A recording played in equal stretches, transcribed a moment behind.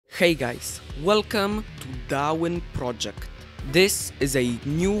Hey guys, welcome to Darwin Project. This is a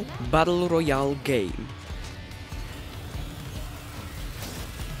new battle royale game.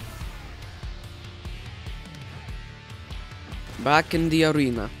 Back in the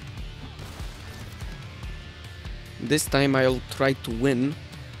arena. This time I'll try to win.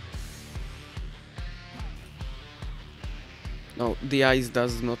 No, the ice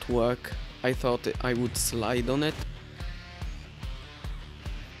does not work. I thought I would slide on it.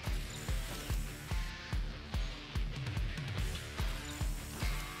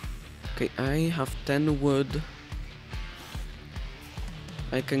 Okay, I have 10 wood.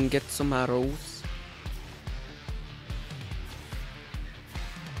 I can get some arrows.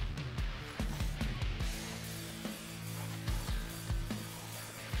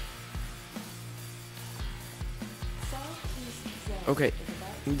 Okay,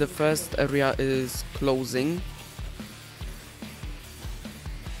 the first area is closing.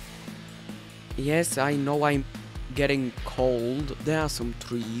 Yes, I know I'm getting cold. There are some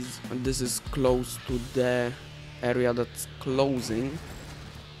trees, and this is close to the area that's closing.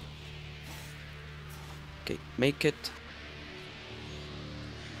 Okay, make it.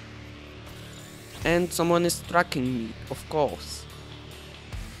 And someone is tracking me, of course.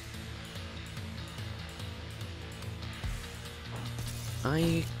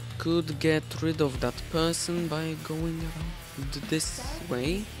 I could get rid of that person by going around this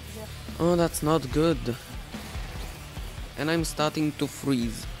way. Oh, that's not good. And I'm starting to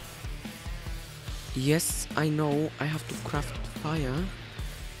freeze. Yes, I know, I have to craft fire. 9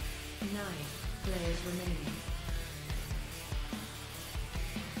 players remaining.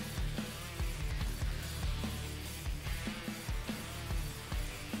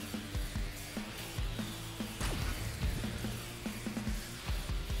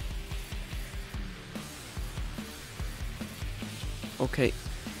 Okay.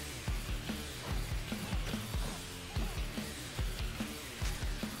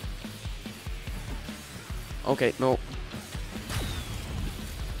 Okay, no.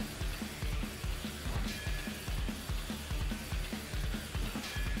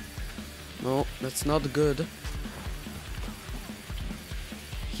 No, that's not good.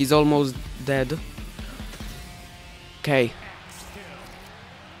 He's almost dead. Okay.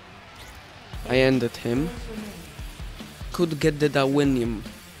 I ended him. Could get the darwinium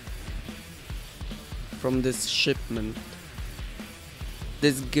from this shipment.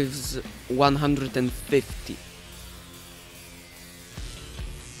 This gives 150.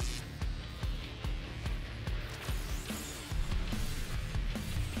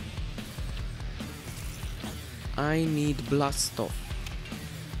 I need blast off.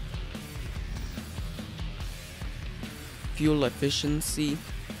 Fuel efficiency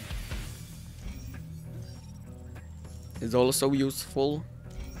is also useful.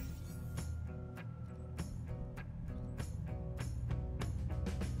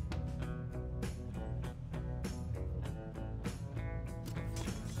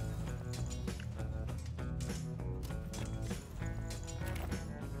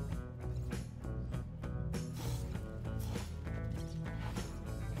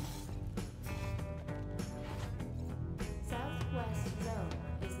 Southwest zone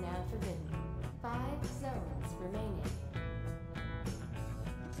is now forbidden. 5 zones remaining.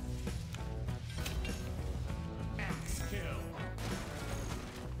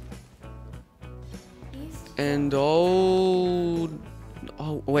 And oh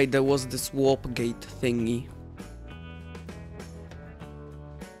wait, there was this warp gate thingy.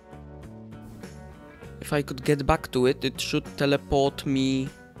 If I could get back to it, it should teleport me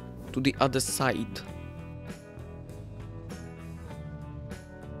to the other side.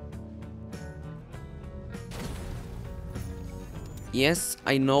 Yes,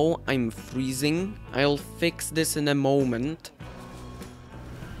 I know I'm freezing. I'll fix this in a moment.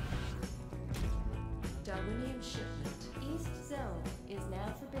 Darwinium shipment. East zone is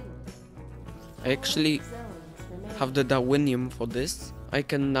now forbidden. I actually have the darwinium for this. I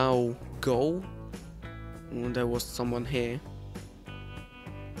can now go. Oh, there was someone here.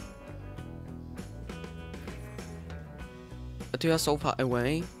 But you are so far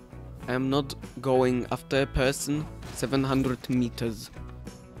away. I am not going after a person 700 meters.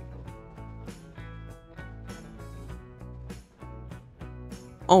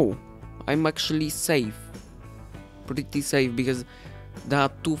 Oh, I'm actually safe. Pretty safe because there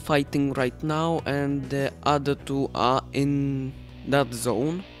are 2 fighting right now and the other 2 are in that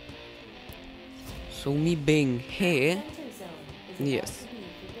zone. So me being here, yes,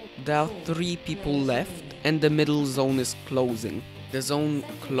 there are 3 people left and the middle zone is closing. The zone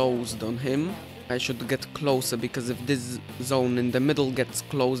closed on him I should get closer, because if this zone in the middle gets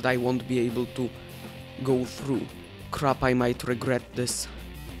closed, I won't be able to go through. Crap, I might regret this.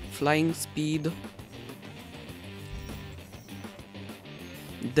 Flying speed.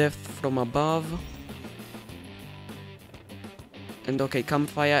 Death from above. And okay,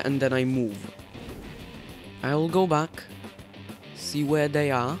 campfire, and then I move. I'll go back, see where they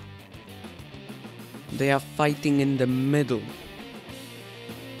are. They are fighting in the middle.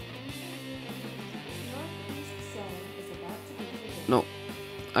 Northeast zone is about to be forbidden. No,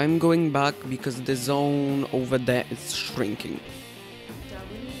 I'm going back because the zone over there is shrinking.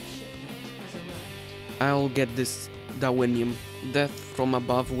 Darwinium shipment has arrived. I'll get this Darwinium. Death from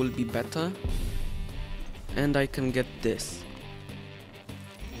above will be better. And I can get this.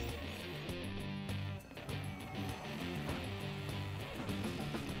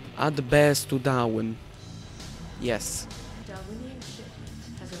 Add bears to Darwin. Yes. Darwinium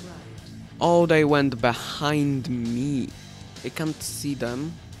shipment has arrived. Oh, they went behind me. I can't see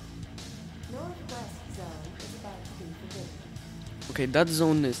them. Northwest zone is about to be forbidden. Okay, that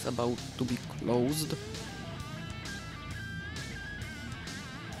zone is about to be closed.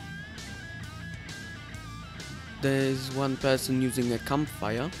 There's one person using a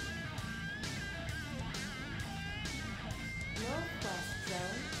campfire. Northwest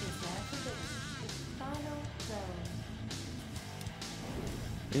zone is now forbidden. Final zone.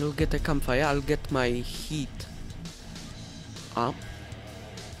 I'll get a campfire, I'll get my heat up.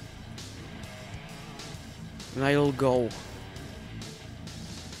 And I'll go.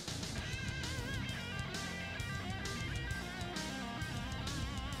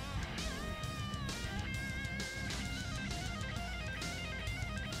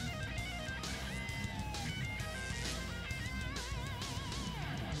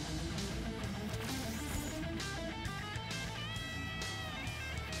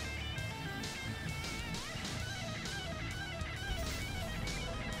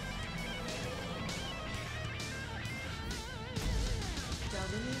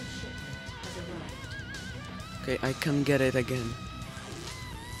 Darwinium shipment has arrived. Okay, I can get it again.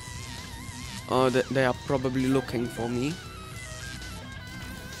 Oh, they are probably looking for me.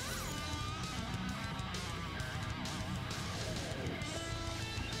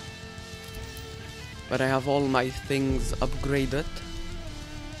 But I have all my things upgraded.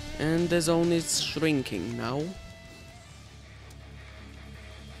 And the zone is shrinking now.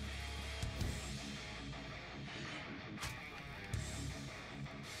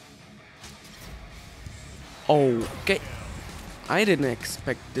 Okay. I didn't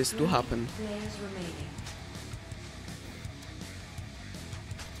expect this to happen. Players remaining.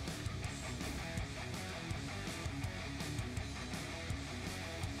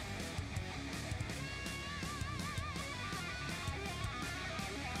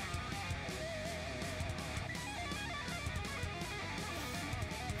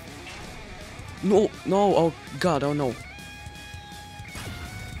 No, no, oh god, oh no.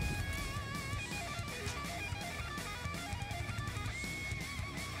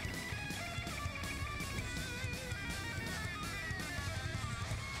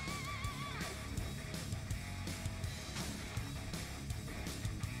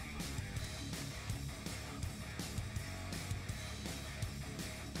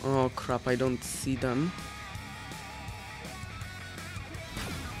 Oh crap, I don't see them.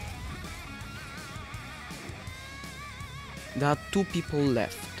 There are 2 people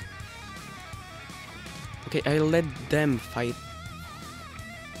left. Okay, I'll let them fight.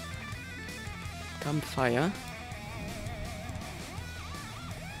 Campfire.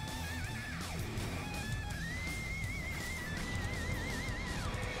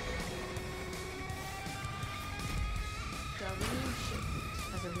 Darwinium shipment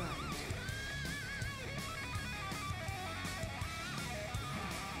has arrived.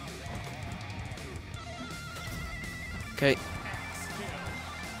 Okay,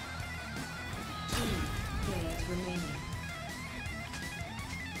 Players remaining.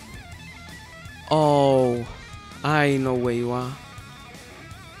 oh, I know where you are.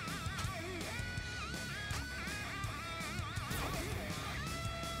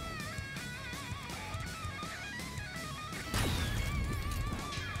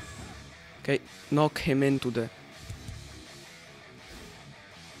 Okay, knock him into the...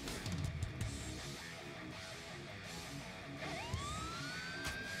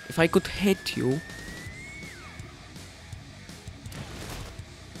 If I could hit you...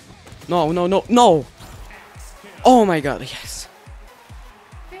 No, no, no, no! Oh my god, yes!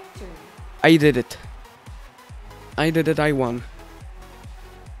 Victory. I did it. I did it, I won.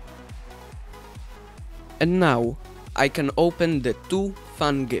 And now, I can open the 2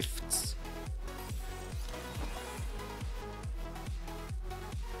 fun gifts.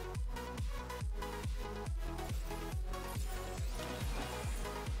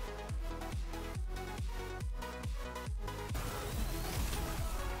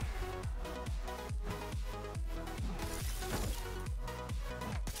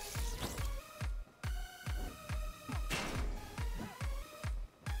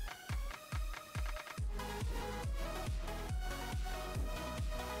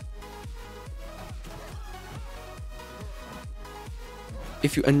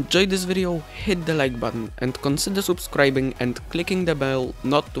 If you enjoyed this video, hit the like button and consider subscribing and clicking the bell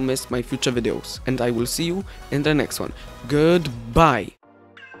not to miss my future videos. And I will see you in the next one. Goodbye!